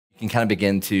can kind of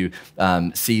begin to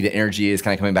see the energy is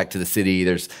kind of coming back to the city.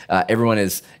 There's everyone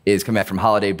is coming back from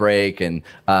holiday break, and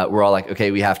we're all like,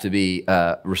 okay, we have to be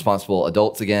responsible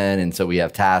adults again, and so we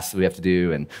have tasks we have to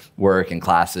do, and work and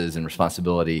classes and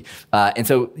responsibility. And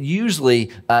so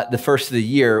usually the first of the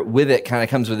year with it kind of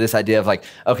comes with this idea of like,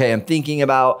 okay, I'm thinking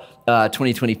about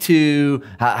 2022.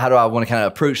 How do I want to kind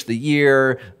of approach the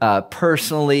year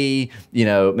personally?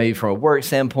 Maybe from a work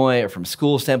standpoint or from a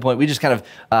school standpoint. We just kind of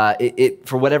it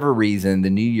for whatever reason, the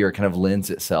new year kind of lends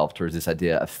itself towards this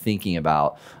idea of thinking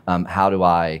about how do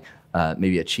I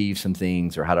maybe achieve some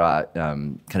things, or how do I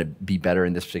kind of be better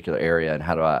in this particular area, and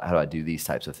how do I do these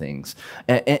types of things?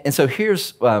 And so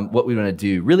here's what we want to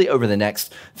do really over the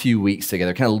next few weeks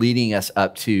together, kind of leading us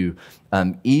up to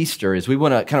Easter, is we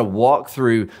want to kind of walk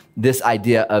through this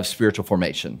idea of spiritual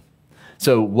formation.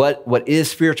 So what is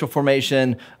spiritual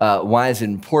formation? Why is it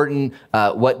important?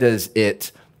 What does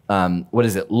it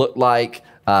look like?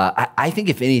 I think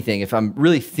if anything, if I'm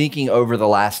really thinking over the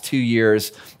last 2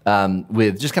 years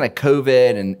with just kind of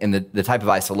COVID and the type of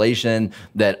isolation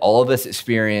that all of us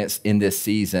experienced in this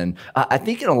season, I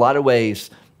think in a lot of ways,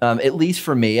 at least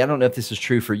for me, I don't know if this is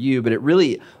true for you, but it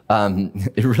really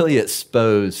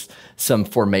exposed some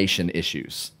formation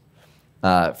issues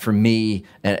for me,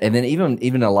 and then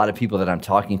even a lot of people that I'm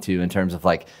talking to in terms of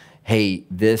like, hey,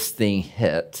 this thing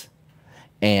hit.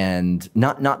 And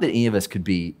not that any of us could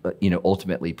be,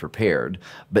 ultimately prepared,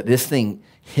 but this thing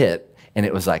hit, and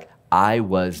it was like, I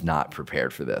was not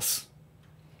prepared for this.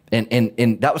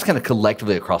 And that was kind of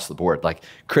collectively across the board, like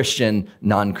Christian,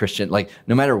 non-Christian, like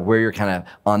no matter where you're kind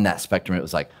of on that spectrum, it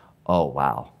was like, oh,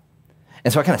 wow.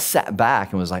 And so I kind of sat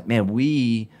back and was like, man,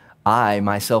 I,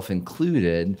 myself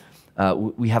included,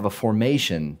 we have a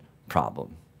formation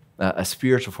problem. A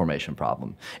spiritual formation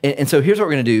problem. And so here's what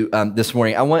we're going to do this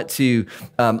morning. I want to,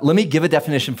 let me give a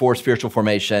definition for spiritual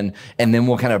formation, and then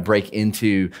we'll kind of break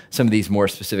into some of these more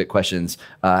specific questions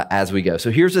as we go.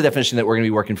 So here's the definition that we're going to be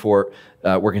working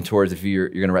towards. If you're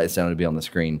going to write this down, it'll be on the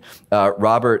screen.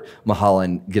 Robert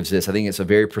Mulholland gives this. I think it's a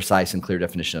very precise and clear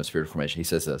definition of spiritual formation. He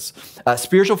says this: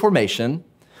 spiritual formation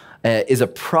is a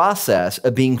process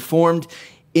of being formed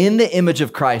in the image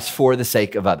of Christ for the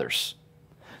sake of others.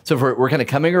 So if we're kind of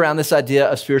coming around this idea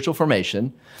of spiritual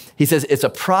formation, he says it's a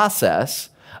process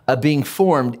of being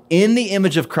formed in the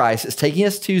image of Christ. It's taking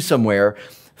us to somewhere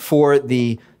for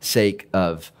the sake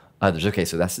of others. Okay,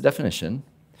 so that's the definition.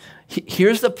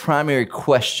 Here's the primary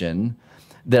question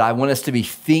that I want us to be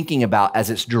thinking about as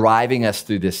it's driving us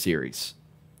through this series.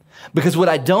 Because what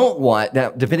I don't want,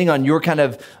 now, depending on your kind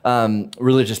of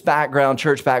religious background,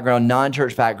 church background,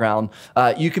 non-church background,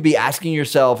 you could be asking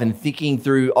yourself and thinking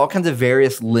through all kinds of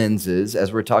various lenses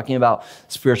as we're talking about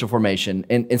spiritual formation.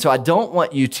 And so I don't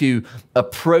want you to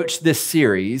approach this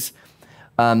series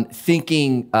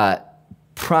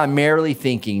primarily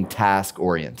thinking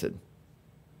task-oriented.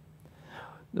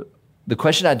 The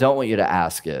question I don't want you to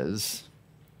ask is,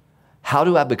 how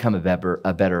do I become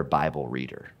a better Bible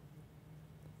reader?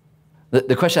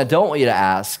 The question I don't want you to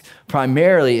ask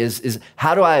primarily is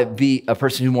how do I be a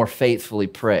person who more faithfully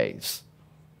prays?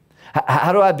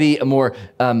 How do I be a more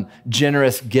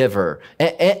generous giver?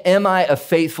 Am I a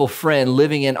faithful friend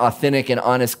living in authentic and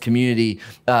honest community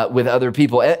with other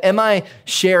people? Am I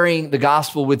sharing the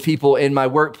gospel with people in my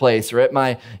workplace or in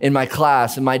my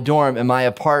class, in my dorm, in my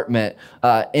apartment,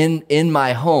 in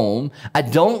my home? I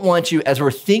don't want you, as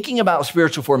we're thinking about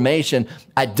spiritual formation,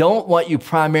 I don't want you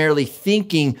primarily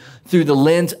thinking through the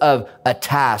lens of a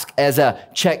task as a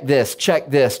check this, check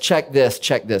this, check this,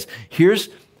 check this. Here's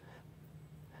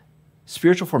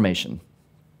spiritual formation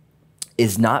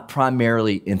is not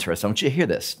primarily interested. I want you to hear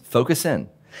this. Focus in.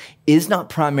 Is not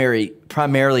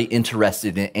primarily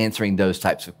interested in answering those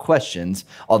types of questions,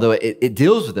 although it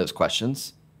deals with those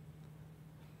questions.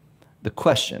 The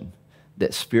question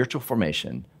that spiritual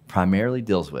formation primarily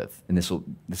deals with, and this will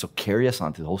carry us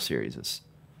on through the whole series, is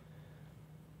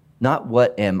not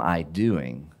what am I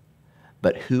doing,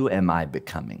 but who am I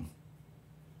becoming?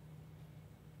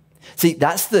 See,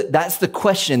 that's the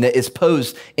question that is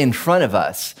posed in front of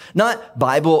us. Not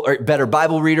Bible or better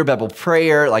Bible reader, Bible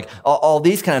prayer, like all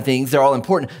these kind of things. They're all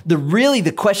important.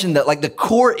 The question that like the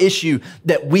core issue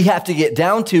that we have to get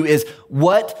down to is,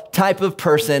 what type of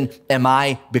person am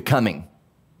I becoming?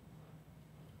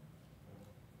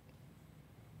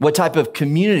 What type of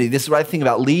community? This is what I think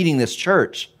about leading this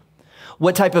church.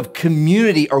 What type of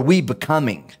community are we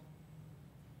becoming?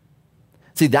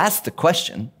 See, that's the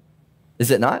question,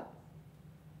 is it not?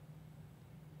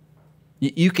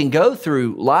 You can go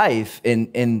through life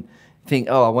and think,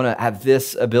 oh, I want to have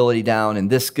this ability down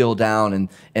and this skill down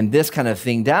and this kind of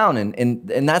thing down,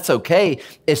 and that's okay.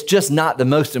 It's just not the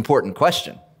most important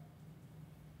question.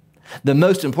 The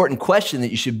most important question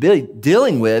that you should be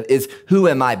dealing with is, who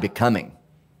am I becoming?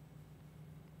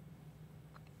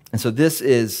 And so this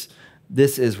is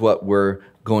what we're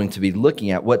going to be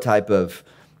looking at. What type of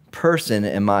person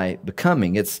am I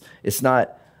becoming? It's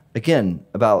not, again,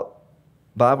 about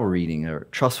Bible reading or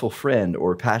trustful friend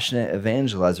or passionate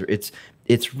evangelizer.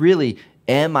 It's really,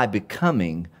 am I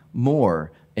becoming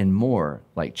more and more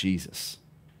like Jesus?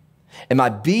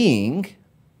 The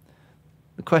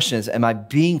question is, am I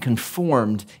being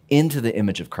conformed into the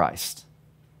image of Christ?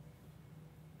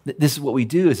 This is what we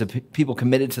do as a people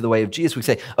committed to the way of Jesus. We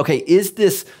say, okay, is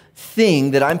this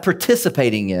thing that I'm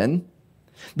participating in,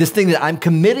 this thing that I'm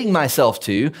committing myself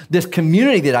to, this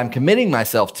community that I'm committing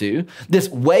myself to, this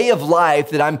way of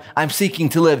life that I'm seeking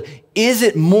to live, is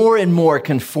it more and more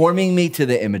conforming me to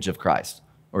the image of Christ,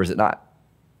 or is it not?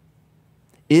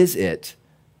 Is it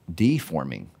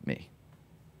deforming me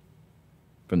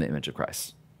from the image of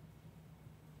Christ?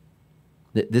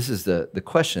 This is the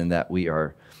question that we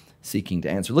are seeking to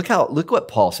answer. Look what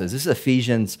Paul says. This is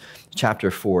Ephesians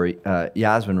chapter 4.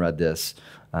 Yasmin read this.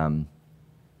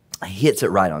 He hits it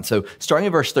right on. So starting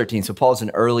in verse 13, so Paul's an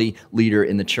early leader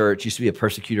in the church, used to be a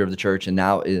persecutor of the church, and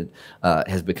now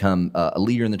has become a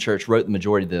leader in the church, wrote the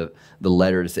majority of the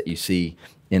letters that you see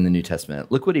in the New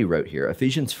Testament. Look what he wrote here,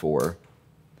 Ephesians 4,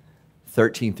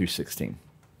 13 through 16.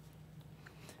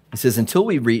 He says, until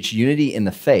we reach unity in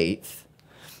the faith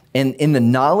and in the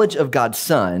knowledge of God's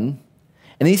Son,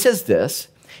 and he says this,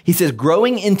 he says,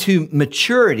 growing into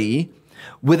maturity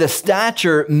with a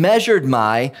stature measured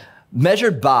by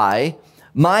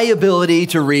my ability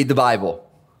to read the Bible.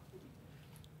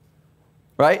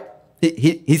 Right?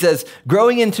 He says,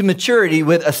 growing into maturity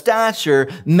with a stature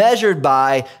measured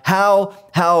by how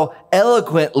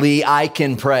eloquently I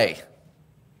can pray.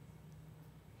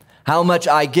 How much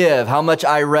I give, how much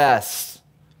I rest,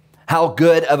 how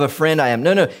good of a friend I am.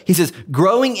 No. He says,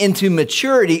 growing into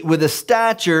maturity with a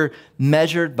stature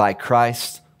measured by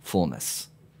Christ's fullness.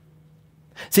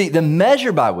 See, the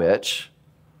measure by which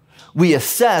we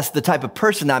assess the type of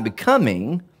person I'm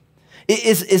becoming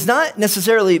is not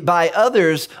necessarily by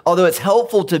others, although it's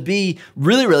helpful to be,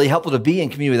 really, really helpful to be in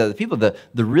community with other people.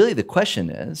 The question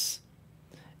is,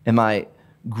 am I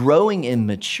growing in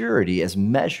maturity as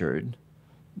measured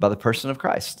by the person of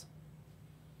Christ?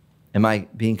 Am I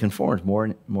being conformed more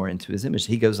and more into his image?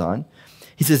 He goes on.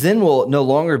 He says, then we'll no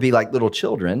longer be like little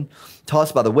children,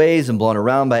 tossed by the waves and blown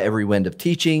around by every wind of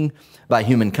teaching, by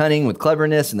human cunning with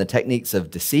cleverness and the techniques of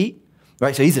deceit.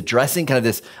 Right? So he's addressing kind of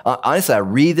this, honestly, I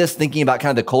read this thinking about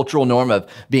kind of the cultural norm of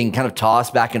being kind of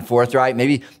tossed back and forth, right?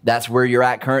 Maybe that's where you're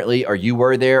at currently, or you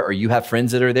were there, or you have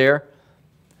friends that are there.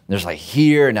 There's like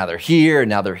here, and now they're here, and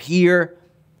now they're here.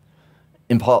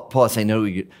 And Paul is saying, no,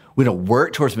 we don't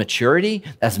work towards maturity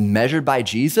as measured by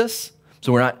Jesus.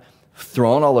 So we're not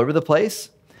thrown all over the place.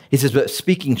 He says, but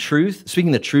speaking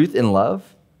the truth in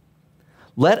love,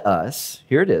 let us,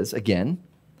 here it is again,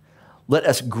 let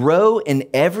us grow in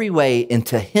every way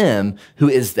into him who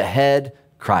is the head,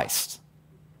 Christ.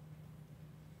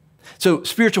 So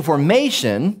spiritual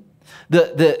formation,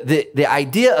 the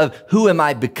idea of who am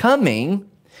I becoming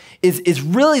is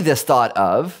really this thought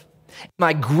of, am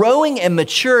I growing and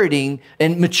maturing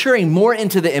more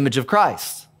into the image of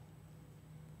Christ?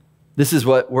 This is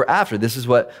what we're after. This is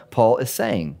what Paul is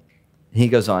saying. He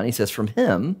goes on, he says, from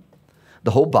him,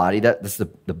 the whole body, that's the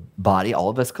body, all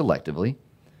of us collectively,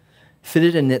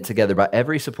 fitted and knit together by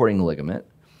every supporting ligament,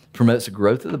 promotes the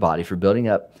growth of the body for building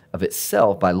up of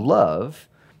itself by love,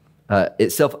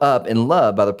 itself up in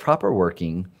love by the proper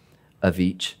working of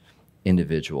each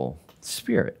individual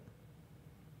spirit.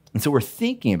 And so we're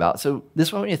thinking about, so this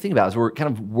is what we need to think about, is we're kind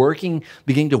of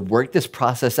beginning to work this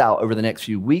process out over the next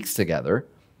few weeks together,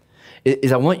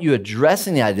 is I want you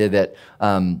addressing the idea that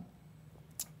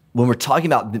when we're talking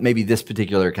about maybe this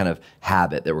particular kind of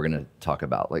habit that we're going to talk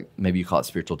about, like maybe you call it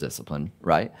spiritual discipline,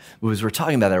 right? As we're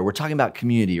talking about that, or we're talking about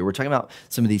community, or we're talking about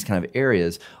some of these kind of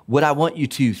areas, what I want you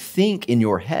to think in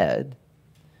your head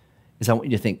is I want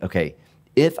you to think, okay,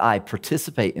 if I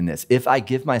participate in this, if I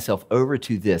give myself over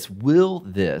to this, will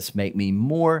this make me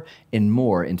more and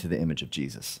more into the image of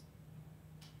Jesus?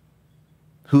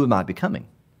 Who am I becoming?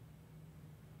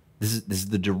 This is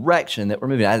the direction that we're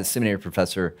moving. I had a seminary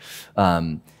professor,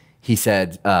 he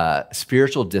said,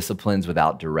 spiritual disciplines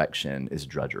without direction is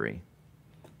drudgery.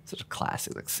 Such a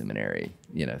classic like seminary,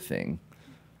 thing.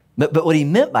 But what he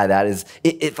meant by that is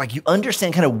it's like you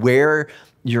understand kind of where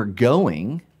you're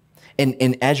going,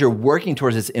 and as you're working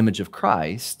towards this image of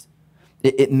Christ,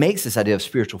 it makes this idea of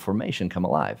spiritual formation come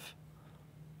alive.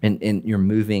 And you're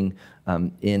moving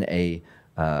in a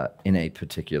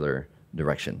particular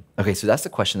direction. Okay, so that's the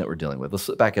question that we're dealing with. Let's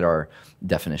look back at our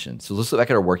definition. So let's look back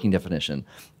at our working definition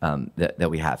that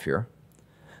we have here.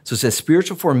 So it says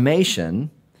spiritual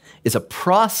formation is a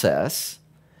process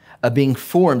of being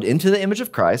formed into the image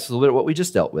of Christ, a little bit of what we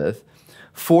just dealt with,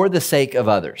 for the sake of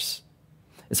others.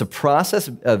 It's a process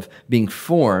of being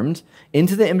formed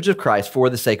into the image of Christ for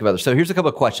the sake of others. So here's a couple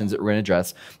of questions that we're going to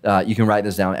address. You can write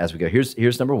this down as we go.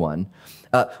 Here's number one.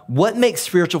 What makes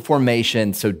spiritual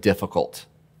formation so difficult?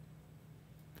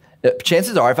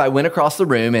 Chances are, if I went across the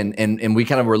room and we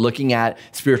kind of were looking at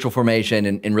spiritual formation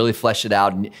and really fleshed it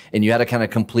out, and you had a kind of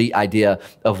complete idea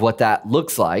of what that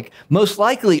looks like, most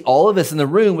likely all of us in the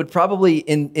room would probably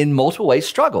in multiple ways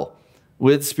struggle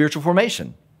with spiritual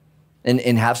formation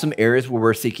and have some areas where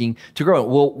we're seeking to grow.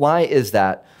 Well, why is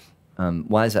that?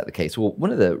 Why is that the case? Well,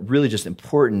 one of the really just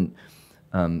important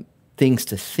things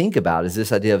to think about is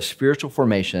this idea of spiritual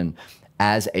formation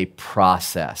as a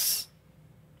process.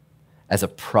 As a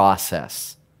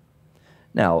process.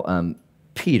 Now,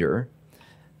 Peter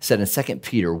said in 2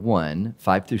 Peter 1,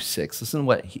 5 through 6, listen to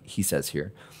what he says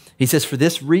here. He says, for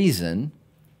this reason,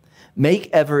 make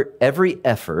every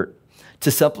effort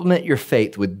to supplement your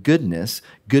faith with goodness,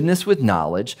 goodness with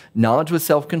knowledge, knowledge with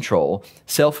self-control,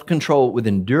 self-control with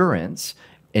endurance,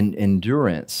 and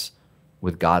endurance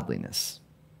with godliness.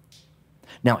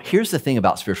 Now, here's the thing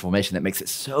about spiritual formation that makes it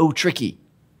so tricky.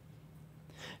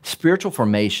 Spiritual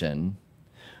formation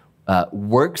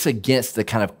works against the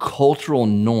kind of cultural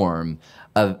norm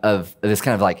of this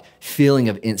kind of like feeling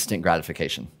of instant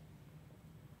gratification.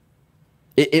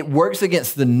 It works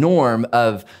against the norm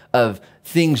of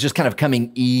things just kind of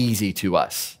coming easy to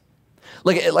us.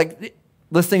 Like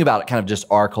let's think about it kind of just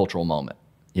our cultural moment.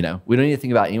 You know, we don't need to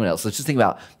think about anyone else. Let's just think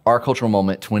about our cultural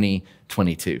moment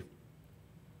 2022.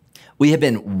 We have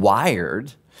been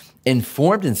wired and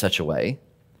formed in such a way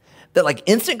that like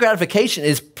instant gratification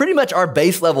is pretty much our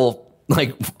base level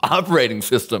like operating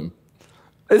system.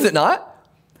 Is it not?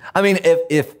 I mean,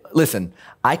 if listen,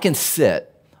 I can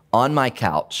sit on my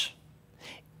couch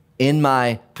in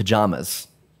my pajamas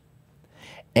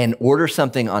and order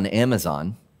something on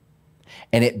Amazon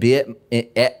and it be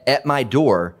at my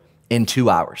door in 2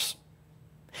 hours.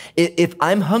 If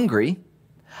I'm hungry,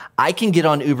 I can get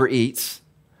on Uber Eats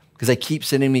because they keep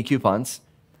sending me coupons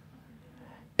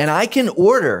and I can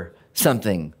order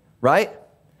something, right?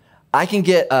 I can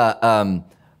get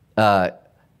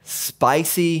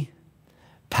spicy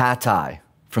pad thai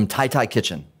from Thai Thai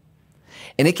Kitchen,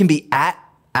 and it can be at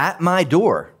my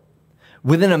door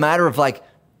within a matter of like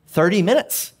 30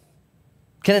 minutes.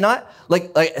 Can it not?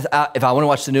 Like if I want to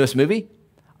watch the newest movie,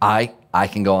 I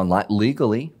can go online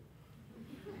legally.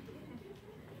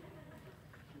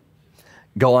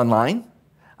 Go online.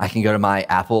 I can go to my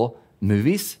Apple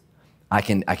Movies. I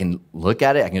can look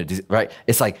at it. I can right.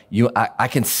 It's like I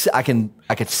could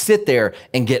sit there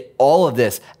and get all of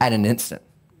this at an instant.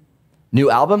 New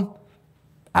album,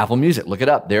 Apple Music. Look it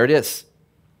up. There it is.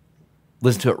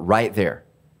 Listen to it right there.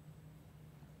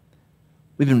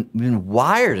 We've been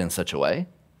wired in such a way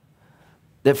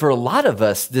that for a lot of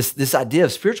us, this idea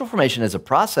of spiritual formation as a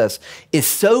process is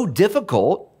so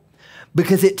difficult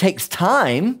because it takes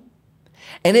time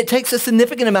and it takes a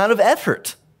significant amount of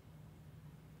effort.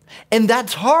 And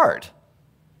that's hard.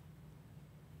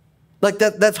 Like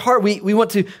that's hard. We want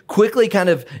to quickly kind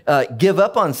of give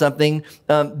up on something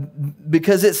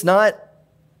because it's not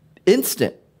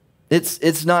instant.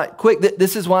 It's not quick.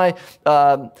 This is why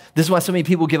so many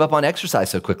people give up on exercise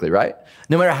so quickly, right?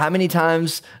 No matter how many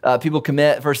times people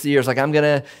commit first of the year, it's like I'm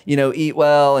gonna eat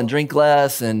well and drink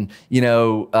less and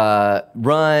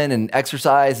run and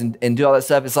exercise and do all that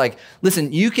stuff. It's like,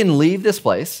 listen, you can leave this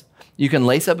place. You can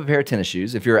lace up a pair of tennis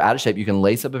shoes. If you're out of shape, you can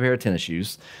lace up a pair of tennis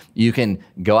shoes. You can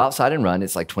go outside and run.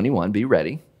 It's like 21, be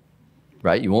ready,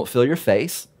 right? You won't feel your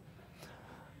face.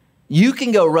 You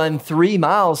can go run 3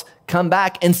 miles, come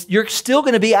back, and you're still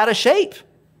going to be out of shape.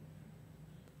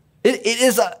 It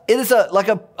is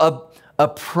a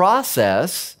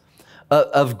process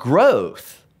of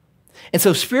growth. And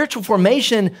so spiritual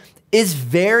formation is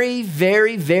very,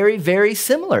 very, very, very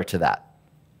similar to that.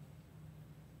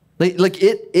 Like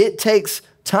it takes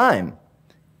time.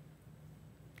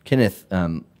 Kenneth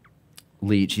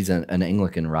Leach, he's an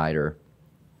Anglican writer,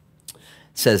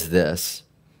 says this,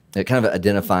 kind of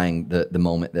identifying the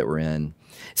moment that we're in.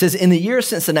 It says, in the years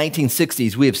since the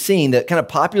 1960s, we have seen the kind of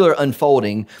popular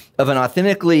unfolding of an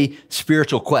authentically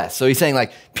spiritual quest. So he's saying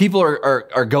like people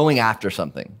are going after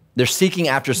something. They're seeking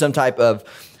after some type of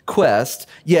quest,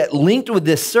 yet linked with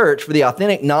this search for the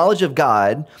authentic knowledge of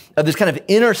God, of this kind of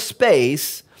inner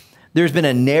space, there's been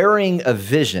a narrowing of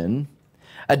vision,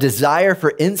 a desire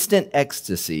for instant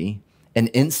ecstasy and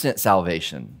instant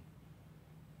salvation.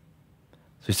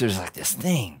 Because there's like this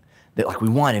thing that like we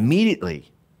want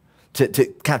immediately to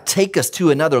kind of take us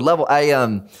to another level. I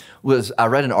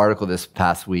read an article this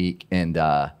past week, and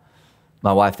my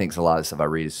wife thinks a lot of the stuff I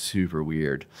read is super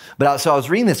weird. But I was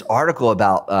reading this article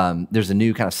about there's a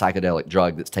new kind of psychedelic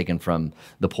drug that's taken from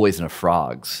the poison of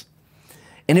frogs.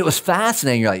 And it was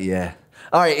fascinating. You're like, yeah.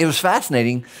 All right, it was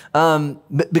fascinating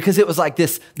because it was like the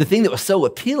thing that was so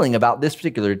appealing about this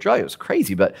particular drug, it was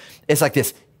crazy, but it's like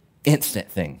this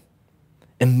instant thing.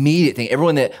 Immediate thing.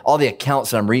 All the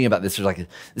accounts that I'm reading about this, there's like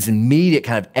this immediate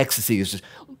kind of ecstasy is just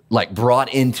like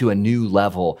brought into a new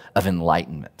level of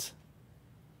enlightenment.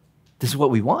 This is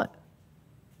what we want.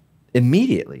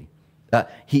 Immediately.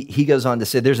 He goes on to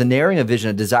say, there's a narrowing of vision,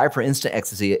 a desire for instant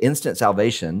ecstasy, instant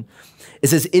salvation. It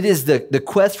says, it is the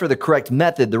quest for the correct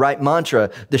method, the right mantra,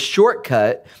 the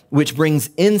shortcut, which brings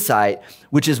insight,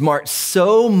 which has marked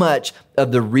so much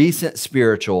of the recent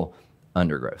spiritual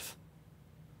undergrowth.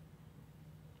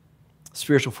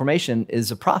 Spiritual formation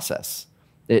is a process.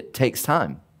 It takes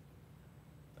time.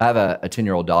 I have a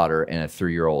 10-year-old daughter and a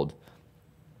 3-year-old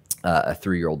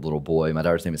little boy. My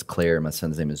daughter's name is Claire. My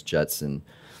son's name is Judson.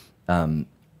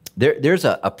 There's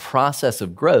a process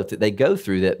of growth that they go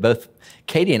through that both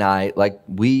Katie and I, like,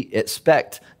 we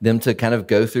expect them to kind of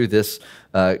go through this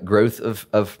growth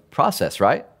of process,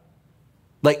 right?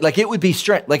 Like it would be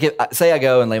strange. Like, say I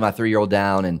go and lay my 3-year-old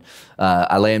down, and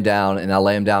I lay him down, and I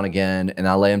lay him down again, and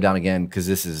I lay him down again, because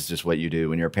this is just what you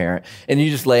do when you're a parent. And you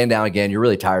just lay him down again. You're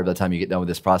really tired by the time you get done with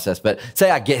this process. But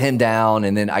say I get him down,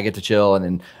 and then I get to chill,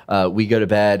 and then we go to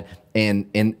bed, and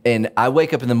I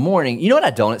wake up in the morning. You know what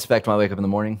I don't expect when I wake up in the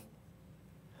morning?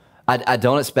 I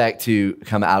don't expect to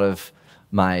come out of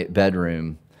my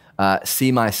bedroom,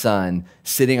 see my son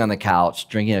sitting on the couch,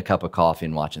 drinking a cup of coffee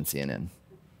and watching CNN.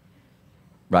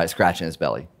 Right, scratching his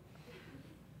belly.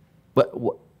 But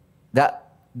that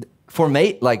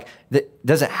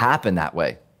doesn't happen that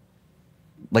way.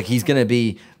 Like, he's going to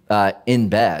be in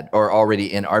bed or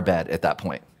already in our bed at that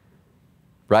point,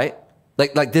 right?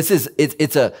 Like this is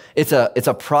it's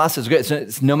a process. So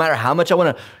it's no matter how much I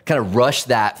want to kind of rush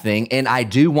that thing, and I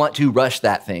do want to rush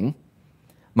that thing,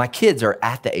 my kids are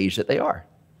at the age that they are,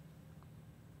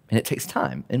 and it takes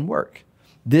time and work.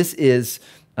 This is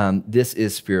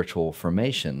spiritual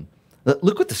formation.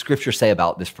 Look what the scriptures say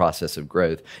about this process of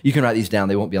growth. You can write these down.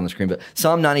 They won't be on the screen, but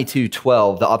Psalm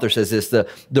 92:12, the author says this,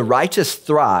 the righteous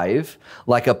thrive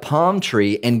like a palm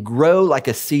tree and grow like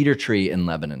a cedar tree in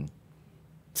Lebanon.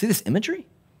 See this imagery?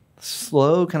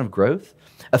 Slow kind of growth.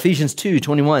 Ephesians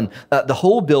 2:21, the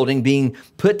whole building being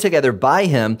put together by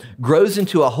him grows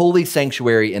into a holy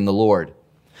sanctuary in the Lord.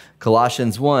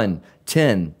 Colossians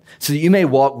 1:10, so that you may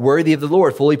walk worthy of the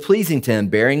Lord, fully pleasing to him,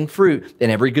 bearing fruit in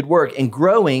every good work and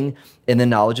growing in the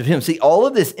knowledge of him. See, all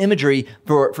of this imagery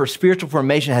for spiritual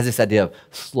formation has this idea of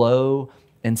slow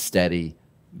and steady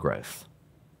growth.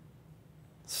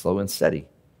 Slow and steady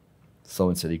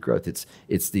growth.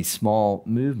 It's these small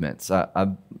movements.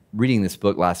 I'm reading this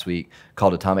book last week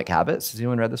called Atomic Habits. Has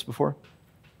anyone read this before?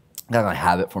 Kind of a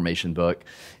habit formation book.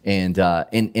 And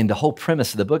the whole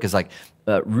premise of the book is like,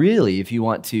 really, if you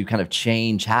want to kind of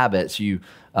change habits, you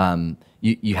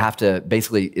have to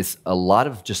basically, it's a lot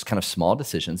of just kind of small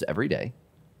decisions every day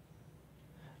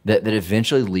that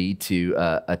eventually lead to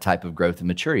a type of growth and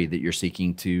maturity that you're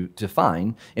seeking to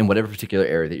find in whatever particular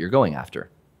area that you're going after.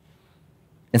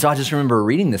 And so I just remember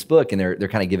reading this book, and they're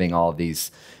kind of giving all of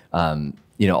these,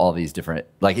 all these different,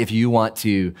 like, if you want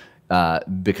to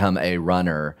become a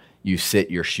runner, you sit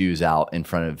your shoes out in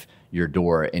front of your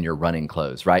door in your running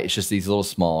clothes, right? It's just these little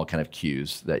small kind of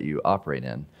cues that you operate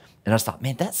in. And I just thought,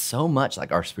 man, that's so much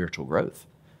like our spiritual growth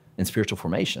and spiritual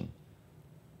formation.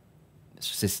 It's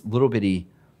just this little bitty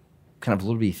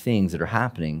things that are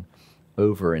happening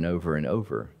over and over and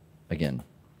over again.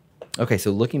 Okay,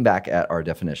 so looking back at our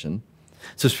definition,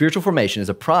 so spiritual formation is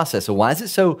a process. So why is it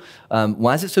so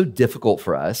difficult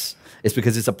for us? It's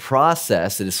because it's a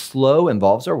process that is slow,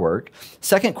 involves our work.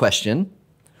 Second question,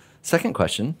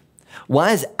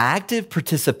 why is active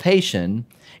participation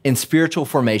in spiritual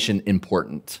formation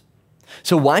important?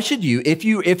 So why should you, if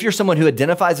you're someone who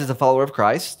identifies as a follower of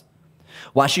Christ,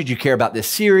 why should you care about this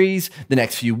series, the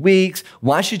next few weeks?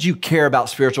 Why should you care about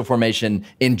spiritual formation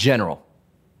in general?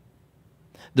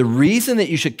 The reason that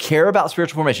you should care about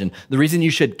spiritual formation, the reason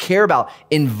you should care about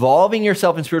involving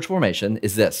yourself in spiritual formation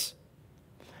is this.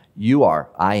 You are,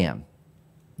 I am,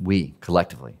 we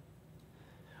collectively,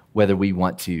 whether we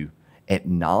want to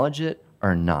acknowledge it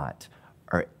or not,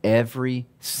 are every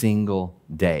single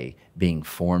day being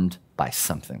formed by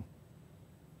something.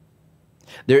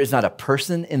 There is not a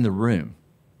person in the room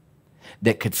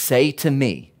that could say to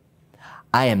me,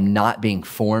 I am not being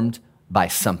formed by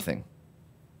something.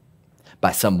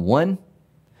 by someone,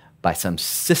 by some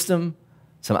system,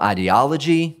 some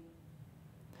ideology.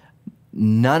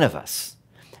 None of us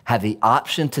have the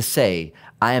option to say,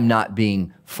 I am not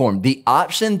being formed. The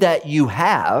option that you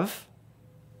have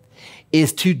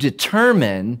is to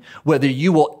determine whether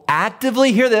you will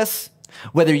actively, hear this,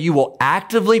 whether you will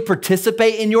actively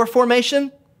participate in your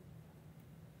formation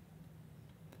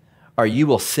or you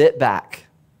will sit back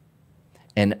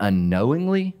and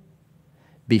unknowingly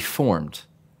be formed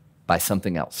by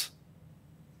something else.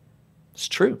 It's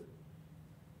true.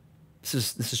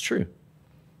 This is true.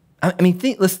 I mean,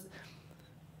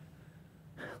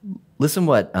 listen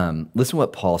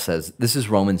what Paul says. This is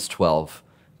Romans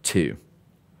 12:2.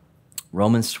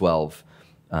 Romans 12,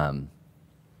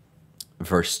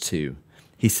 verse 2.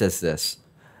 He says this,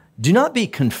 do not be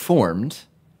conformed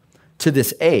to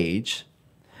this age,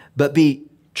 but be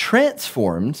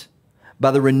transformed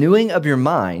by the renewing of your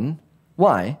mind.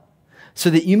 Why? So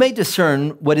that you may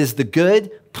discern what is the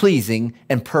good, pleasing,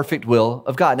 and perfect will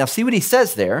of God. Now, see what he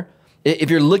says there. If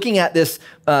you're looking at this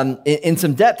in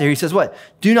some depth there, he says what?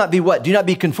 Do not be what? Do not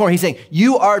be conformed. He's saying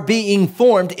you are being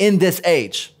formed in this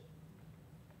age.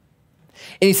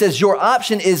 And he says your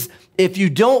option is, if you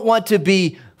don't want to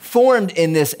be formed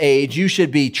in this age, you should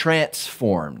be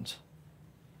transformed.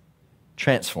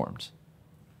 Transformed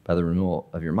by the renewal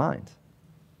of your mind.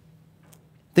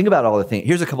 Think about all the things.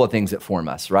 Here's a couple of things that form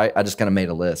us, right? I just kind of made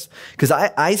a list. Because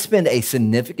I spend a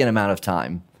significant amount of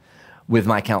time with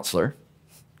my counselor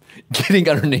getting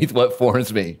underneath what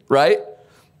forms me, right?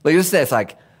 Like this, it's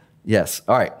like, yes,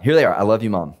 all right, here they are. I love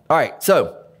you, Mom. All right,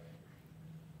 so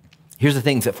here's the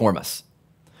things that form us.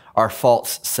 Our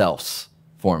false selves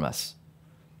form us.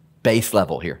 Base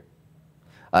level here.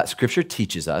 Scripture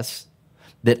teaches us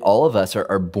that all of us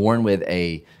are born with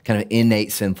a kind of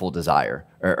innate sinful desire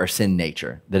or sin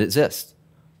nature that exists.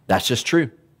 That's just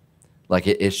true. Like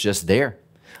it's just there.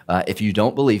 If you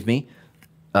don't believe me,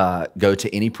 go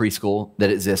to any preschool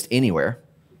that exists anywhere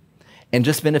and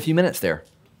just spend a few minutes there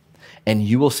and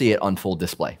you will see it on full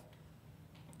display.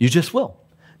 You just will.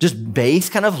 Just base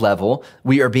kind of level,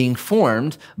 we are being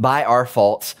formed by our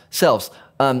false selves.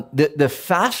 The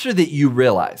faster that you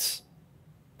realize,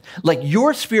 like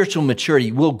your spiritual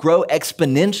maturity will grow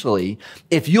exponentially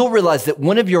if you'll realize that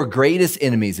one of your greatest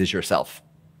enemies is yourself.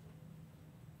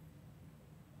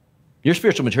 Your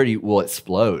spiritual maturity will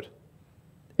explode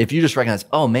if you just recognize,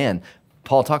 oh man,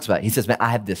 Paul talks about it. He says, man, I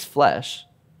have this flesh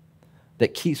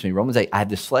that keeps me. Romans 8, I have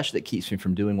this flesh that keeps me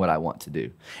from doing what I want to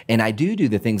do. And I do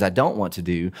the things I don't want to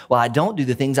do, while I don't do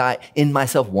the things I in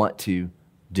myself want to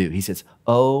do. He says,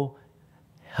 oh,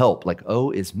 help. Like,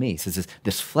 oh is me. He says,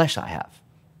 this flesh I have,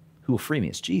 who will free me?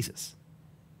 It's Jesus.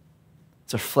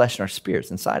 It's our flesh and our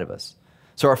spirits inside of us.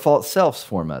 So our false selves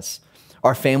form us.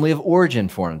 Our family of origin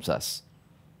forms us,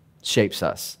 shapes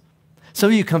us. Some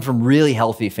of you come from really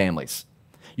healthy families.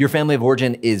 Your family of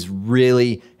origin is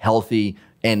really healthy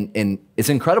and it's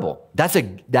incredible. That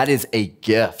is a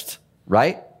gift,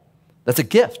 right? That's a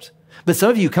gift. But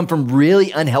some of you come from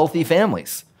really unhealthy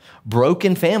families,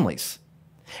 broken families.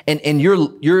 And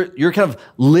you're kind of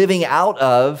living out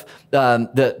of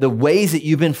the ways that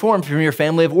you've been formed from your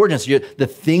family of origin. So the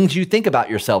things you think about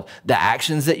yourself, the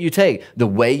actions that you take, the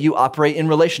way you operate in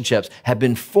relationships have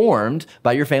been formed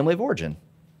by your family of origin.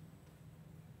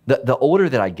 The older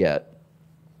that I get,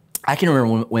 I can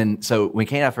remember when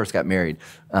Kay and I first got married,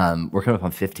 we're coming up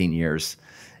on 15 years.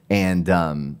 And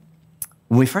when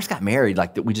we first got married,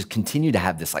 like we just continued to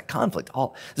have this like conflict.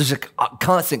 There's a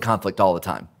constant conflict all the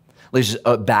time. Like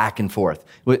just back and forth.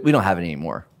 We don't have it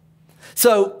anymore.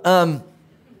 So,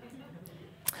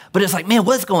 but it's like, man,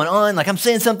 what's going on? Like I'm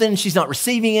saying something and she's not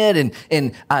receiving it.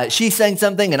 And she's saying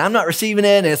something and I'm not receiving it.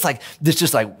 And it's like, this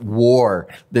just like war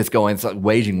that's going, it's like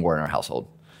waging war in our household.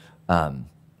 I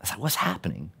was like, what's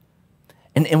happening?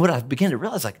 And what I began to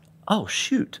realize, like, oh,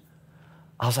 shoot.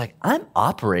 I was like, I'm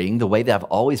operating the way that I've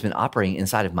always been operating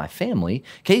inside of my family.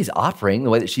 Katie's operating the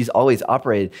way that she's always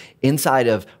operated inside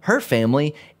of her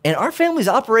family. And our families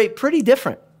operate pretty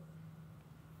different.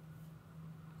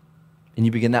 And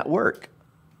you begin that work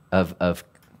of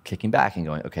kicking back and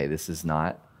going, okay, this is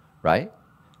not right,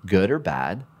 good or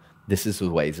bad. This is the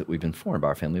ways that we've been formed by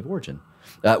our family of origin.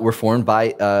 We're formed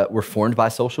by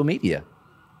social media.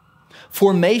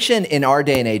 Formation in our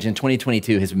day and age in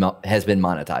 2022 has been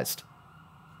monetized.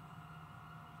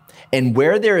 And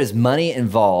where there is money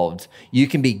involved, you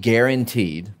can be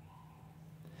guaranteed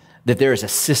that there is a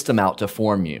system out to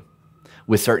form you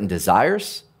with certain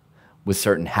desires, with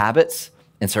certain habits,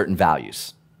 and certain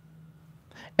values.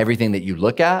 Everything that you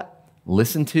look at,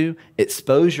 listen to,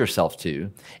 expose yourself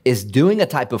to is doing a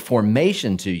type of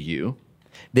formation to you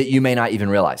that you may not even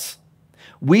realize.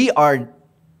 We are,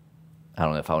 I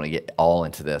don't know if I want to get all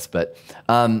into this, but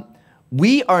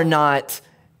we are not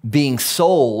being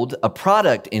sold a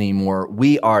product anymore.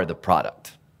 We are the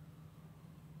product.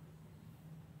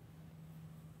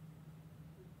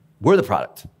 We're the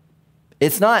product.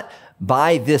 It's not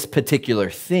buy this particular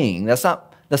thing. That's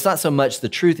not so much the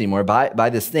truth anymore. Buy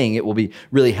this thing. It will be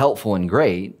really helpful and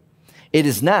great. It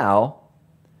is now,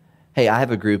 hey, I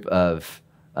have a group of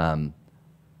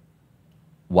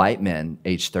white men,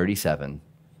 age 37,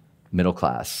 middle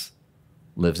class,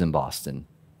 lives in Boston,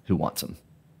 who wants them.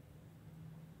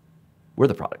 We're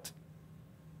the product.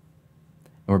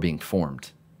 And we're being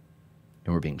formed.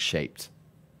 And we're being shaped.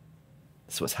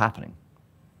 That's what's happening.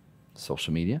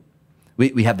 Social media.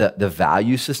 We have the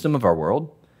value system of our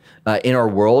world. In our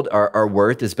world, our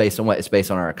worth is based on what? It's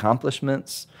based on our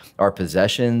accomplishments, our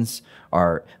possessions,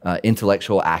 our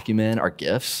intellectual acumen, our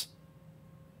gifts.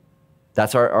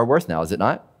 That's our worth now, is it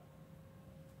not?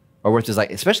 Our worth is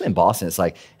like, especially in Boston, it's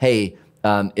like, hey,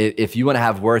 if you want to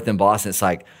have worth in Boston, it's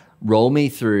like, roll me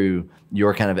through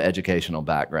your kind of educational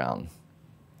background.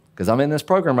 Because I'm in this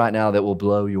program right now that will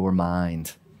blow your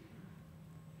mind.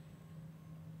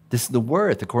 This is the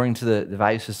worth according to the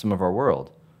value system of our world.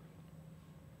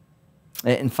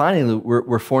 And finally,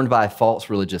 we're formed by a false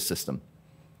religious system.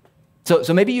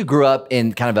 So maybe you grew up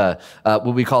in kind of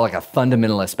what we call like a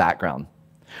fundamentalist background,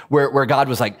 where God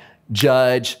was like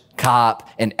judge, cop,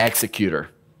 and executor.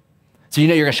 So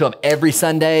you're going to show up every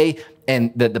Sunday,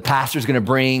 and the pastor's going to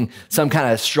bring some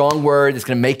kind of strong word that's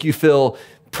going to make you feel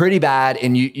pretty bad,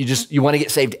 and you want to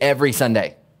get saved every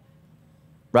Sunday,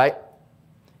 right?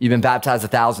 You've been baptized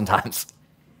 1,000 times.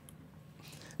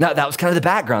 Now, that was kind of the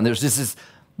background. There was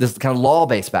this kind of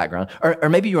law-based background. Or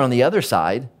maybe you were on the other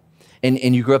side,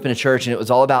 and you grew up in a church, and it was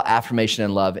all about affirmation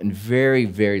and love, and very,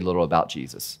 very little about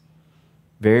Jesus.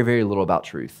 Very, very little about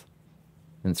truth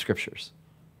in the scriptures.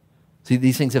 See,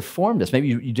 these things have formed us. Maybe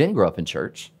you didn't grow up in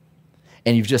church,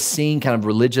 and you've just seen kind of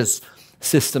religious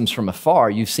systems from afar.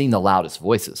 You've seen the loudest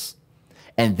voices.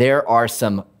 And there are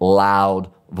some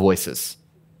loud voices.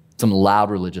 Some loud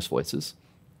religious voices.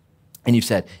 And you've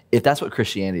said, if that's what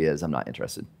Christianity is, I'm not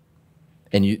interested.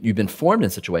 And you've been formed in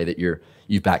such a way that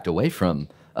you've backed away from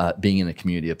being in a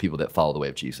community of people that follow the way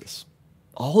of Jesus.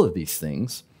 All of these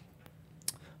things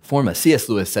form us. C.S.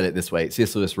 Lewis said it this way.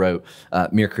 C.S. Lewis wrote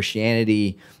Mere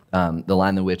Christianity, The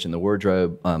Lion, the Witch, and the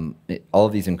Wardrobe, all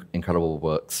of these incredible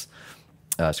books,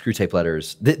 Screwtape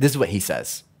Letters. This is what he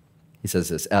says. He says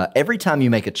this, every time you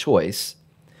make a choice,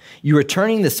 you are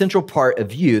turning the central part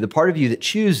of you, the part of you that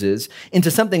chooses,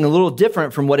 into something a little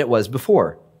different from what it was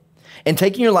before. And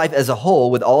taking your life as a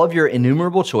whole with all of your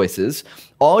innumerable choices,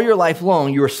 all your life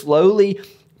long, you are slowly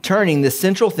turning the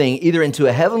central thing either into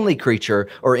a heavenly creature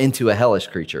or into a hellish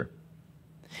creature.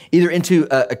 Either into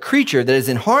a creature that is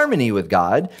in harmony with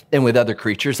God and with other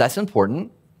creatures, that's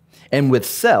important, and with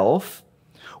self,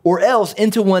 or else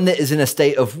into one that is in a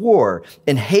state of war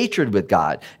and hatred with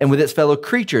God and with its fellow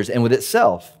creatures and with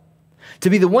itself. To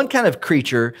be the one kind of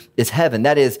creature is heaven.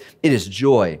 That is, it is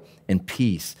joy and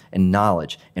peace and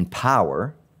knowledge and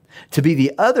power. To be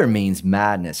the other means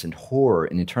madness and horror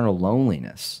and eternal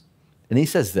loneliness. And he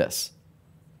says this,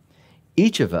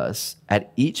 each of us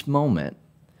at each moment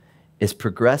is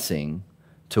progressing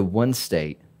to one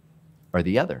state or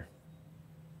the other.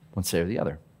 One state or the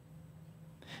other.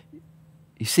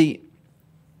 You see,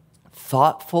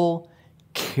 thoughtful,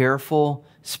 careful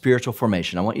spiritual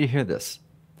formation. I want you to hear this.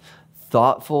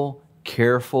 Thoughtful,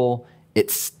 careful,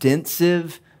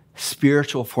 extensive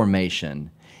spiritual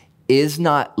formation is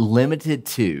not limited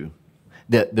to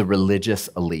the religious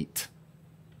elite.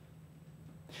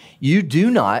 You do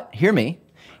not, hear me,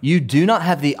 you do not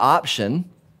have the option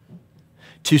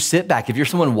to sit back. If you're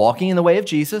someone walking in the way of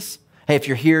Jesus, hey, if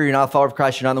you're here, you're not a follower of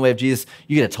Christ, you're not in the way of Jesus,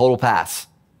 you get a total pass.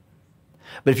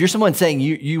 But if you're someone saying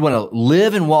you want to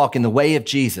live and walk in the way of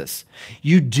Jesus,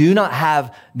 you do not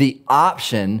have the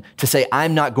option to say,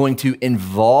 I'm not going to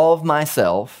involve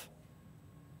myself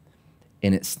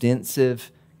in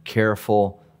extensive,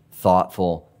 careful,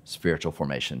 thoughtful spiritual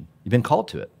formation. You've been called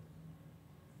to it.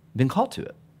 You've been called to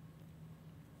it.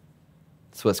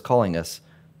 That's what it's calling us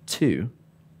to.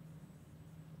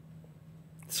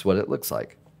 That's what it looks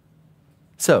like.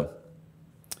 So,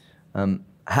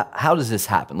 how does this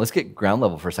happen? Let's get ground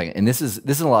level for a second. And this is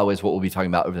in a lot of ways what we'll be talking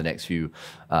about over the next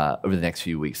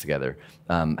few weeks together.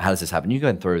 How does this happen? You go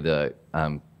ahead and throw the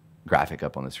graphic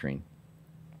up on the screen.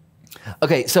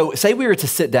 Okay, so say we were to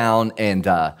sit down and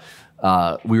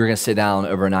we were going to sit down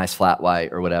over a nice flat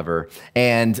white or whatever.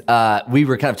 And we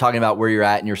were kind of talking about where you're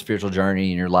at in your spiritual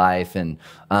journey in your life. And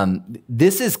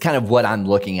this is kind of what I'm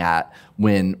looking at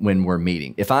when we're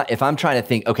meeting. If I'm trying to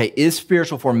think, okay, is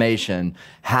spiritual formation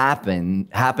happening?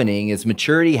 Is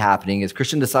maturity happening? Is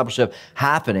Christian discipleship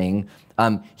happening?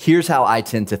 Here's how I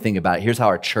tend to think about it. Here's how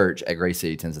our church at Grace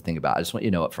City tends to think about it. I just want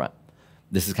you to know up front.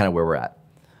 This is kind of where we're at.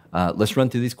 Let's run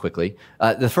through these quickly.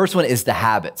 The first one is the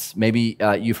habits. Maybe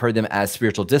you've heard them as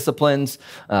spiritual disciplines,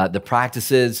 the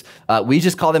practices. We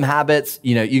just call them habits.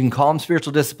 You can call them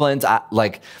spiritual disciplines.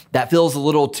 That feels a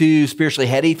little too spiritually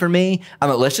heady for me.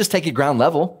 Let's just take it ground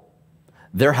level.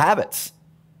 They're habits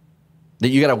that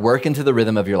you got to work into the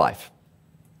rhythm of your life.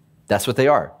 That's what they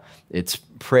are. It's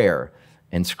prayer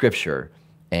and scripture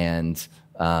and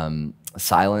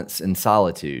silence and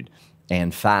solitude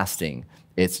and fasting.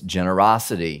 It's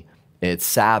generosity. It's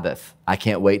Sabbath. I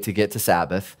can't wait to get to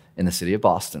Sabbath in the city of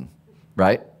Boston,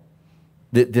 right?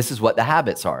 This is what the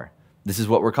habits are. This is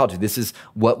what we're called to. This is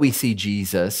what we see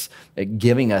Jesus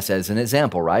giving us as an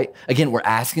example, right? Again, we're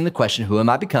asking the question, who am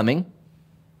I becoming?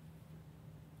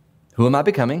 Who am I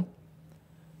becoming?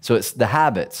 So it's the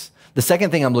habits. The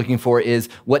second thing I'm looking for is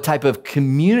what type of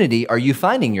community are you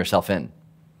finding yourself in?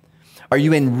 Are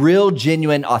you in real,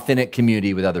 genuine, authentic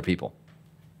community with other people?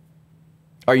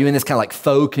 Are you in this kind of like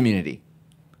faux community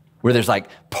where there's like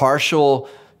partial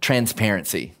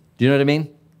transparency? Do you know what I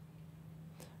mean?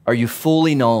 Are you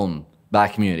fully known by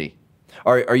community?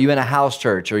 Are you in a house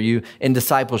church? Are you in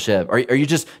discipleship? Do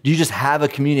you just have a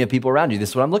community of people around you? This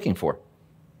is what I'm looking for.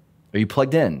 Are you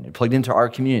plugged in? You're plugged into our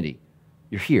community.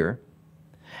 You're here.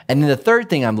 And then the third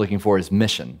thing I'm looking for is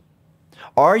mission.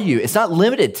 It's not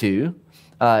limited to,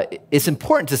 it's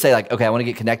important to say like, okay, I want to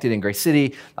get connected in Grace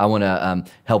City. I want to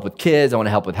help with kids. I want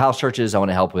to help with house churches. I want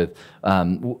to help with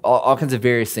all kinds of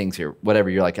various things here. Whatever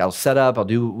you're like, I'll set up, I'll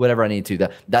do whatever I need to.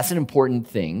 That's an important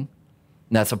thing.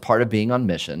 And that's a part of being on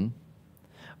mission.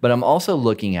 But I'm also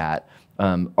looking at,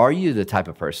 are you the type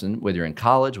of person, whether you're in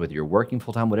college, whether you're working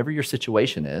full-time, whatever your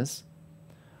situation is,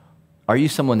 are you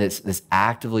someone that's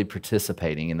actively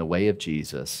participating in the way of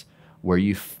Jesus where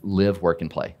you live, work,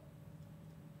 and play?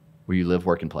 Where you live,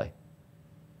 work, and play?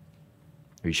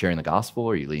 Are you sharing the gospel?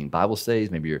 Are you leading Bible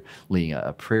studies? Maybe you're leading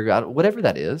a prayer, whatever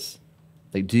that is.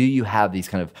 Like, do you have these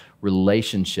kind of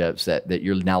relationships that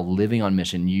you're now living on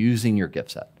mission using your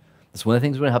gift set? That's one of the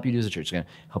things we're going to help you do as a church. It's going to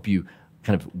help you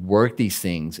kind of work these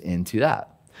things into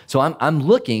that. So I'm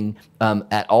looking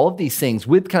at all of these things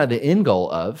with kind of the end goal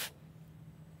of,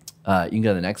 you can go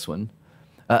to the next one.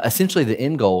 Essentially, the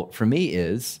end goal for me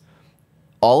is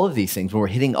all of these things. When we're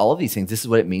hitting all of these things, this is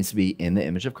what it means to be in the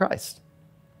image of Christ.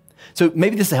 So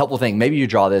maybe this is a helpful thing. Maybe you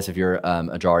draw this if you're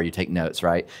a drawer, you take notes,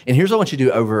 right? And here's what I want you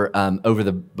to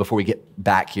do before we get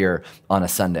back here on a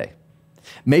Sunday.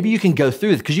 Maybe you can go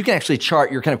through this because you can actually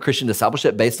chart your kind of Christian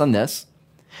discipleship based on this.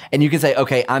 And you can say,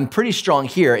 okay, I'm pretty strong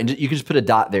here, and you can just put a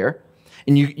dot there.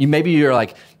 And you maybe you're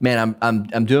like, man,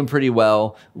 I'm doing pretty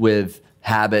well with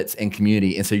habits and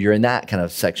community, and so you're in that kind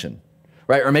of section,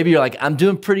 right? Or maybe you're like, I'm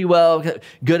doing pretty well,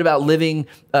 good about living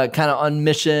kind of on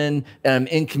mission, and I'm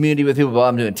in community with people, but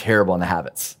I'm doing terrible on the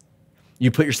habits.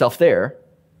 You put yourself there.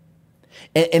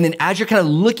 And then as you're kind of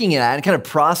looking at it and kind of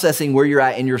processing where you're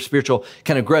at in your spiritual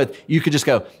kind of growth, you could just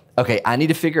go, okay, I need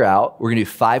to figure out, we're gonna do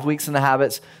 5 weeks in the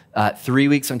habits, 3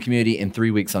 weeks on community, and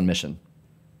 3 weeks on mission.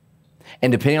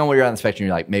 And depending on where you're on the spectrum,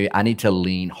 you're like, maybe I need to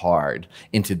lean hard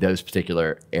into those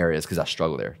particular areas because I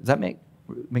struggle there. Does that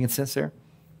making sense there?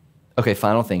 Okay,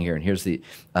 final thing here, and here's the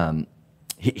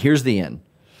end.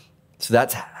 So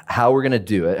that's how we're gonna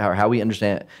do it, or how we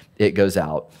understand it goes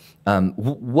out.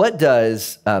 What's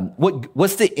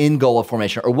the end goal of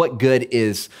formation, or what good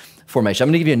is formation? I'm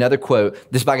gonna give you another quote.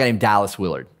 This is by a guy named Dallas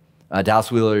Willard. Dallas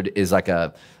Willard is like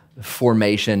a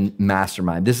formation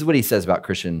mastermind. This is what he says about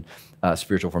Christian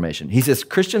spiritual formation. He says,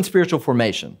 Christian spiritual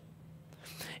formation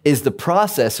is the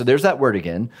process, so there's that word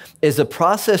again, is the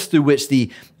process through which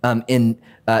the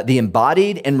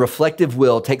embodied and reflective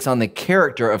will takes on the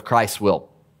character of Christ's will.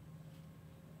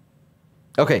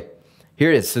 Okay,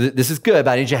 here it is. So this is good,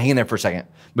 but I need you to hang in there for a second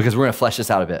because we're going to flesh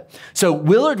this out a bit. So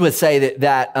Willard would say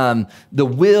that the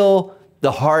will,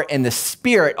 the heart, and the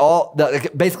spirit,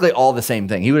 basically all the same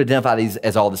thing. He would identify these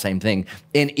as all the same thing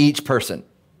in each person.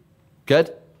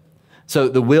 Good? So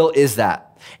the will is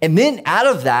that. And then out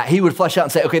of that, he would flesh out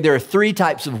and say, okay, there are 3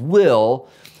 types of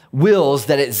wills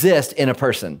that exist in a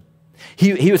person.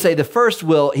 He would say the first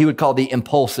will, he would call the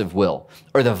impulsive will,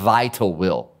 or the vital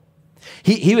will.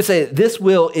 He would say this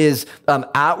will is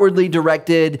outwardly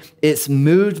directed. It's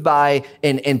moved by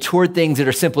and toward things that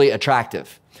are simply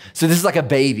attractive. So this is like a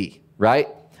baby, right?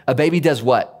 A baby does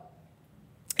what?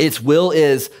 Its will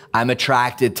is, I'm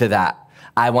attracted to that.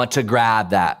 I want to grab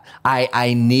that.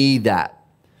 I need that.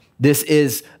 This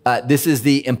is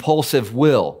the impulsive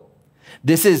will.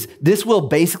 This will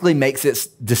basically makes its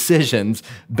decisions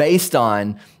based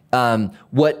on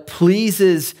what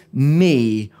pleases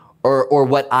me or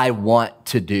what I want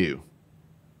to do.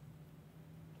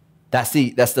 That's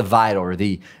the vital or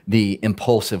the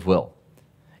impulsive will.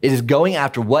 It is going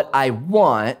after what I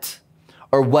want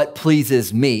or what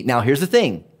pleases me. Now, here's the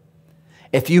thing.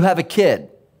 If you have a kid,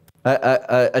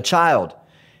 a child,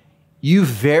 you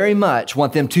very much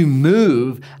want them to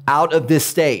move out of this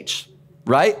stage,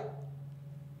 right?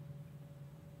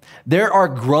 There are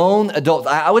grown adults.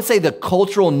 I would say the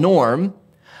cultural norm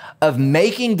of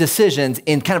making decisions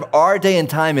in kind of our day and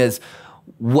time is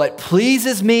what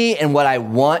pleases me and what I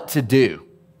want to do.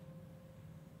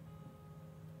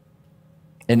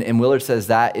 And Willard says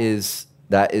that is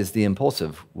the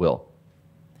impulsive will.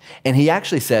 And he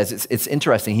actually says, it's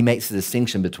interesting, he makes a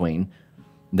distinction between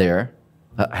there.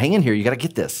 Hang in here, you got to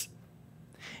get this.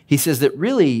 He says that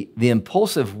really the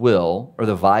impulsive will or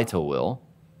the vital will,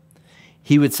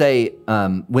 he would say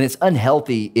when it's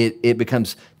unhealthy, it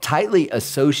becomes tightly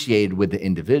associated with the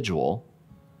individual,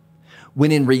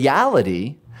 when in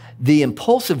reality, the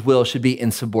impulsive will should be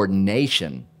in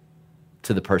subordination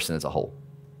to the person as a whole.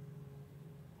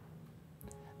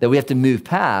 That we have to move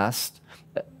past,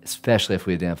 especially if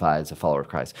we identify as a follower of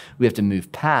Christ, we have to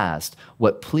move past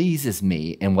what pleases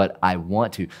me and what I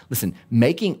want to. Listen,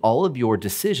 making all of your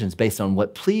decisions based on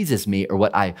what pleases me or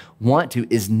what I want to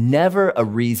is never a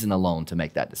reason alone to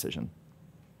make that decision.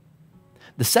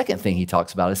 The second thing he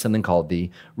talks about is something called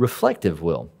the reflective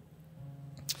will.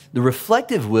 The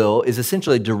reflective will is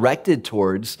essentially directed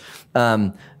towards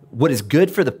what is good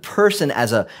for the person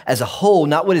as a whole,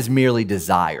 not what is merely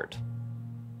desired.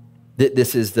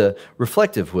 This is the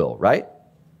reflective will, right?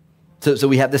 So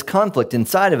we have this conflict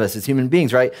inside of us as human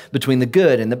beings, right? Between the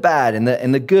good and the bad and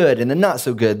the good and the not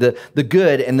so good, the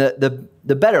good and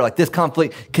the better. Like this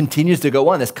conflict continues to go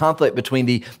on, this conflict between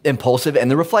the impulsive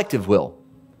and the reflective will.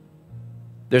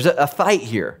 There's a fight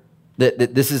here.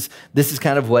 That this is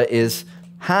kind of what is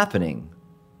happening.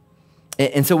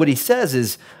 And so what he says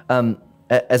is,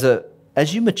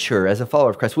 as you mature as a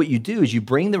follower of Christ, what you do is you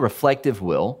bring the reflective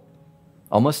will.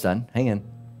 Almost done, hang in.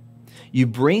 You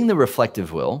bring the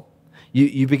reflective will,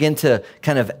 you begin to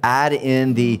kind of add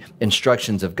in the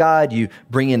instructions of God, you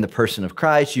bring in the person of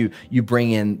Christ, you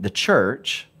bring in the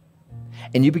church,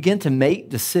 and you begin to make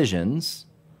decisions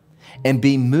and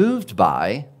be moved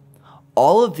by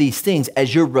all of these things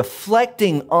as you're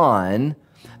reflecting on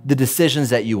the decisions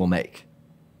that you will make.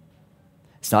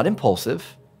 It's not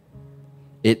impulsive,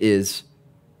 it is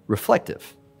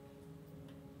reflective.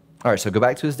 All right, so go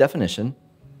back to his definition.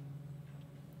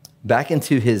 Back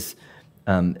into his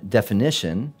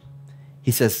definition,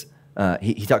 he says,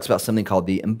 he talks about something called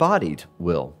the embodied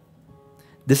will.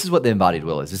 This is what the embodied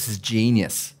will is. This is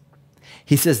genius.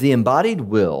 He says the embodied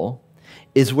will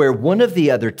is where one of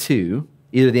the other two,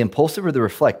 either the impulsive or the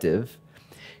reflective,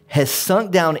 has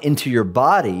sunk down into your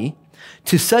body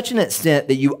to such an extent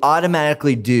that you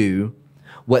automatically do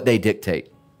what they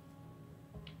dictate.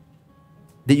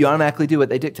 That you automatically do what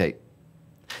they dictate.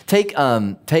 Take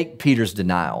Peter's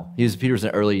denial. Peter's an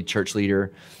early church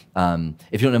leader. If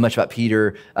you don't know much about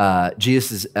Peter,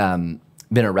 Jesus has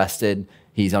been arrested.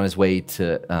 He's on his way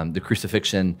to the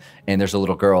crucifixion, and there's a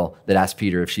little girl that asks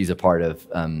Peter if she's a part of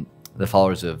the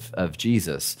followers of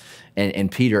Jesus.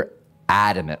 And Peter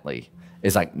adamantly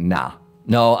is like, nah,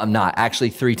 no, I'm not. Actually,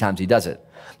 3 times he does it.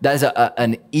 That is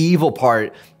an evil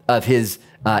part of his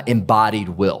embodied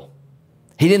will.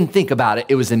 He didn't think about it.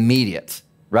 It was immediate,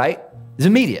 right? It's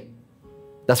immediate.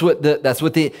 That's what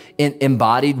the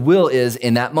embodied will is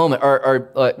in that moment.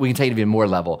 Or we can take it even more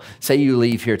level. Say you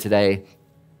leave here today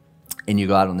and you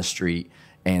go out on the street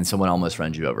and someone almost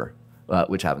runs you over,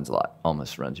 which happens a lot,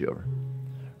 almost runs you over,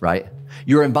 right?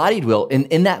 Your embodied will,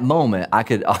 in that moment, I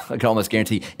could almost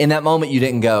guarantee, in that moment you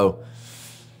didn't go,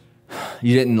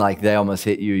 you didn't like, they almost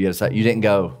hit you, you didn't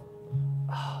go,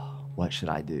 oh, what should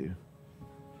I do?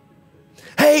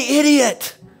 Hey,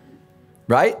 idiot,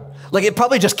 right? Like it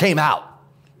probably just came out,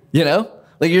 you know?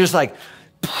 Like you're just like,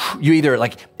 you either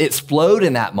like explode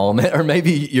in that moment or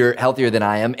maybe you're healthier than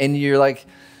I am and you're like,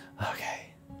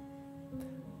 okay.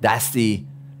 That's the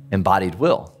embodied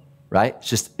will, right?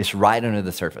 It's right under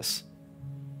the surface.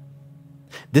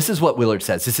 This is what Willard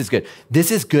says. This is good. This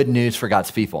is good news for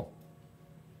God's people.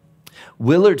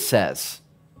 Willard says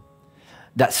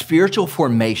that spiritual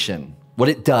formation, what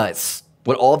it does,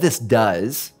 what all this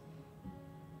does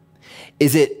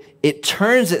is it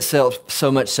turns itself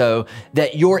so much so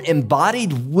that your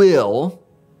embodied will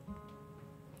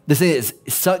This thing is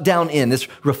sunk down in, this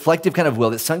reflective kind of will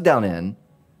that's sunk down in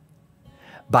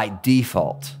by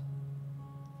default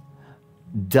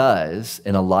does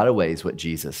in a lot of ways what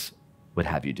Jesus would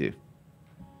have you do.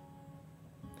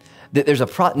 There's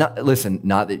not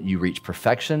that you reach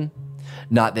perfection,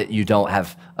 not that you don't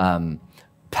have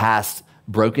past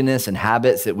brokenness and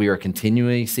habits that we are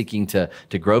continually seeking to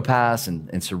grow past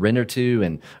and surrender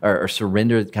to, or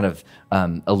surrender kind of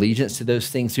allegiance to those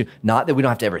things too. Not that we don't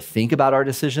have to ever think about our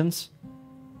decisions,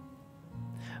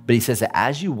 but he says that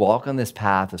as you walk on this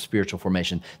path of spiritual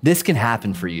formation, this can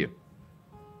happen for you.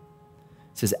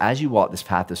 He says, as you walk this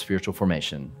path of spiritual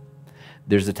formation,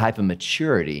 there's a type of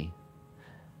maturity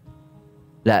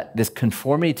that this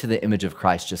conformity to the image of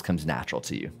Christ just comes natural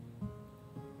to you.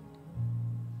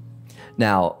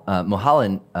 Now,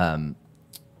 Mulholland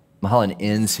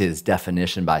ends his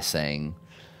definition by saying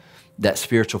that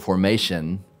spiritual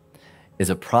formation is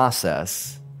a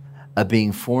process of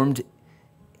being formed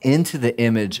into the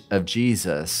image of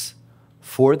Jesus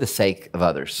for the sake of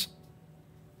others.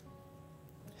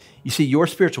 You see, your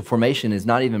spiritual formation is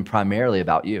not even primarily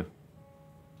about you.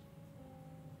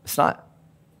 It's not.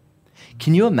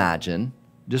 Can you imagine,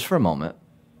 just for a moment,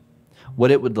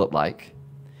 what it would look like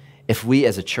if we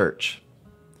as a church,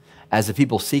 as a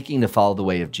people seeking to follow the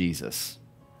way of Jesus,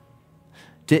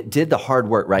 did the hard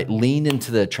work, right? Leaned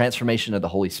into the transformation of the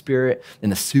Holy Spirit and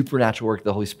the supernatural work of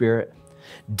the Holy Spirit,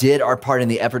 did our part in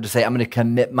the effort to say, I'm going to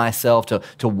commit myself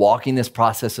to walking this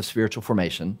process of spiritual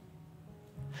formation.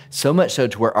 So much so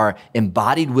to where our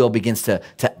embodied will begins to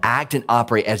act and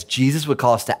operate as Jesus would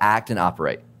call us to act and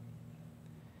operate.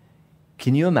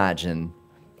 Can you imagine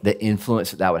the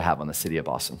influence that would have on the city of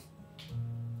Boston?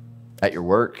 At your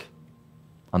work,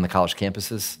 on the college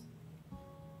campuses,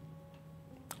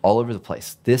 all over the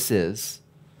place. This is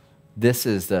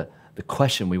the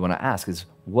question we want to ask is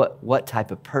what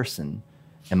type of person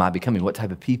am I becoming? What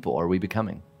type of people are we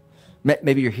becoming?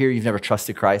 Maybe you're here, you've never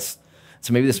trusted Christ.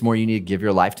 So maybe this morning you need to give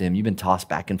your life to him. You've been tossed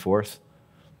back and forth.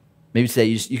 Maybe today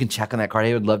you can check on that card.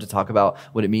 Hey, I would love to talk about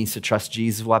what it means to trust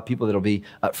Jesus. We'll have people that'll be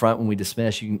up front when we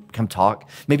dismiss. You can come talk.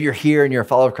 Maybe you're here and you're a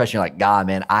follower of Christ and you're like, God,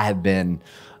 man, I have been,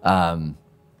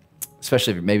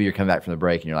 especially if maybe you're coming back from the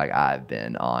break and you're like, I've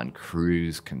been on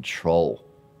cruise control.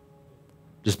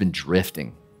 Just been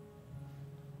drifting.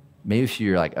 Maybe if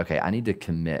you're like, okay, I need to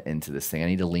commit into this thing. I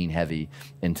need to lean heavy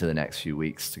into the next few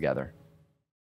weeks together.